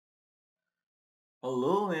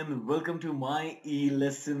Hello and welcome to my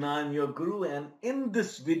e-lesson. I'm your guru, and in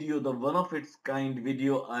this video, the one of its kind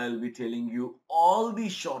video, I'll be telling you all the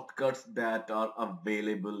shortcuts that are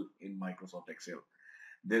available in Microsoft Excel.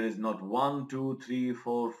 There is not one, two, three,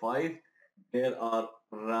 four, five. There are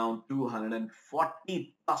around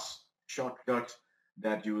 240 plus shortcuts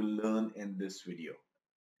that you will learn in this video,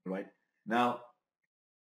 right? Now,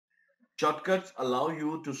 shortcuts allow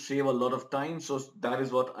you to save a lot of time, so that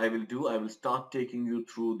is what I will do. I will start taking you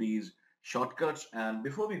through these shortcuts, and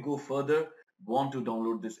before we go further, want to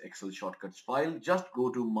download this Excel shortcuts file, just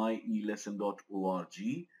go to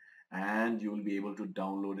myelesson.org and you will be able to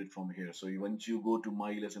download it from here. So once you go to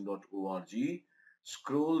myelesson.org,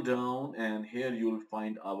 scroll down and here you will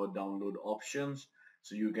find our download options.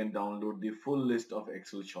 So you can download the full list of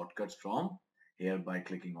Excel shortcuts from here by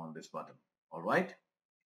clicking on this button. All right.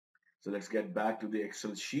 So let's get back to the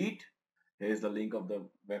Excel sheet. Here's the link of the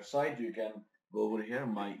website. You can go over here,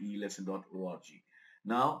 myelesson.org.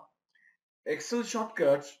 Now, Excel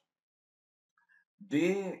shortcuts,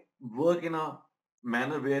 they work in a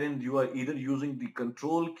manner wherein you are either using the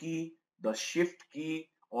control key, the shift key,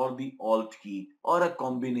 or the alt key, or a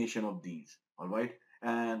combination of these. All right.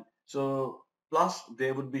 And so, plus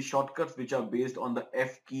there would be shortcuts which are based on the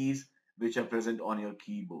F keys which are present on your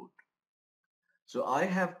keyboard. So I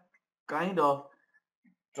have kind of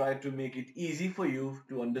try to make it easy for you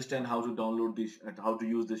to understand how to download this and how to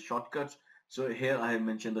use these shortcuts. So here I have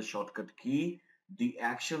mentioned the shortcut key, the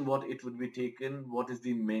action, what it would be taken, what is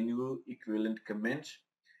the menu equivalent comments,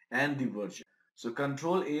 and the version. So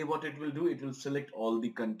Control A, what it will do, it will select all the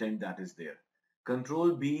content that is there.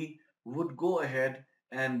 Control B would go ahead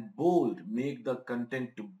and bold, make the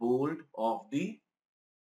content to bold of the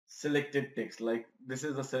selected text. Like this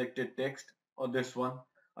is the selected text, or this one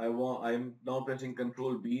I'm now pressing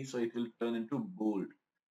Control B, so it will turn into bold.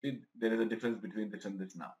 See, there is a difference between this and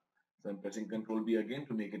this now. So I'm pressing Control B again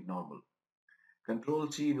to make it normal. Control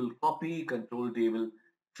C will copy, Control D will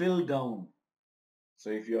fill down. So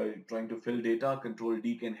if you are trying to fill data, Control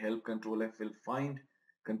D can help. Control F will find.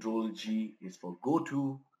 Control G is for go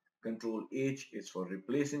to. Control H is for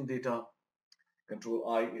replacing data. Control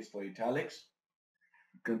I is for italics.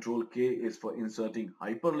 Control K is for inserting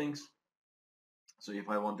hyperlinks. So if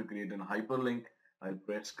I want to create an hyperlink, I'll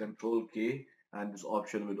press Ctrl K and this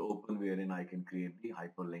option will open wherein I can create the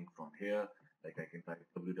hyperlink from here. Like I can type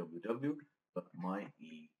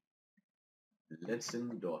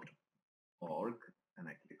www.myelesson.org and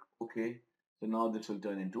I click OK. So now this will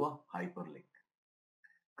turn into a hyperlink.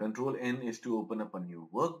 Ctrl N is to open up a new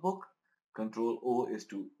workbook. Ctrl O is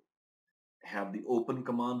to have the open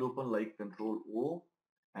command open, like Ctrl O,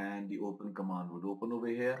 and the open command would open over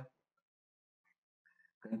here.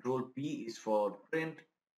 Control P is for print.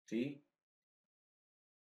 See,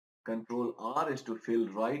 Control R is to fill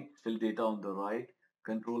data on the right.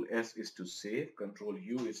 Control S is to save. Control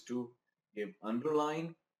U is to give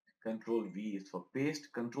underline. Control V is for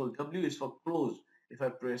paste. Control W is for close. If I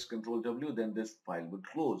press Control W, then this file would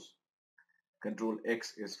close. Control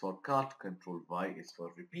X is for cut. Control Y is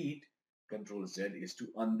for repeat. Control Z is to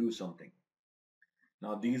undo something.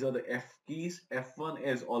 Now these are the F keys. F1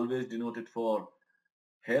 is always denoted for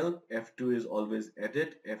help. F2 is always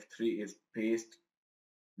edit. F3 is paste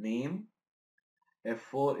name.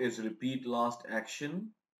 F4 is repeat last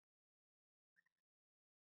action.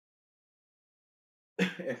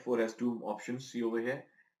 F4 has two options, see over here.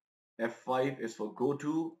 F5 is for go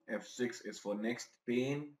to. F6 is for next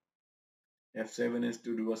pane. F7 is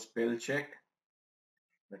to do a spell check.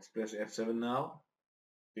 Let's press F7 now.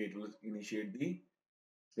 It will initiate the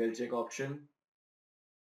spell check option.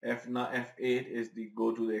 F8 is the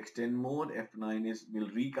go to the extend mode. F9 is will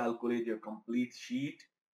recalculate your complete sheet.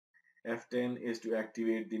 F10 is to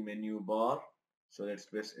activate the menu bar. So let's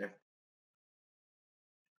press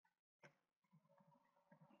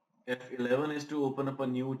F11 is to open up a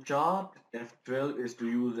new chart. F12 is to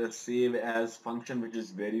use a save as function, which is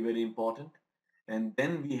very, very important. And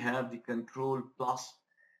then we have the control plus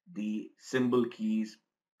the symbol keys,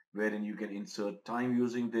 wherein you can insert time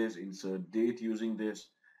using this, insert date using this,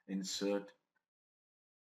 insert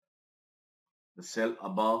the cell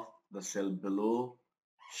above, the cell below,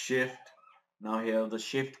 shift. Now here are the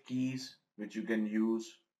shift keys, which you can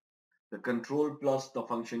use. The control plus the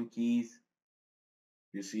function keys.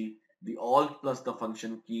 You see the alt plus the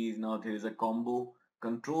function keys. Now there is a combo.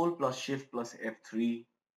 Control plus shift plus F3.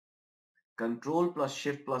 Control plus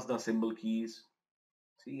shift plus the symbol keys.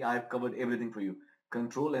 See, I've covered everything for you.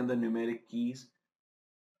 Control and the numeric keys.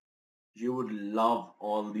 You would love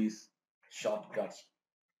all these shortcuts.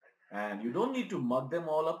 And you don't need to mug them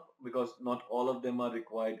all up because not all of them are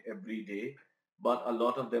required every day. but a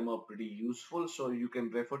lot of them are pretty useful. So you can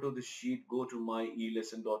refer to the sheet, go to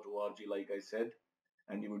myelesson.org like I said,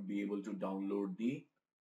 and you would be able to download the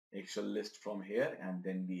Excel list from here and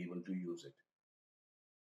then be able to use it.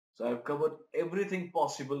 So I've covered everything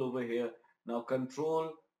possible over here. Now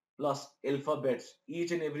Control plus alphabets.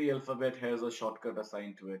 Each and every alphabet has a shortcut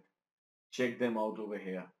assigned to it. Check them out over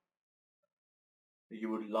here. You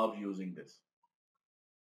would love using this.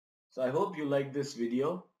 So I hope you like this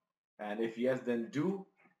video. And if yes, then do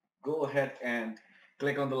go ahead and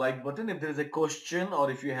click on the like button. If there is a question or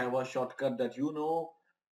if you have a shortcut that you know,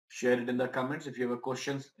 share it in the comments. If you have a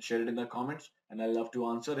question, share it in the comments. And I love to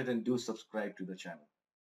answer it, and do subscribe to the channel.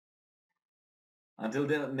 Until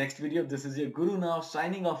the next video, this is your Guru now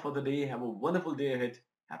signing off for the day. Have a wonderful day ahead.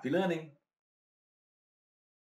 Happy learning.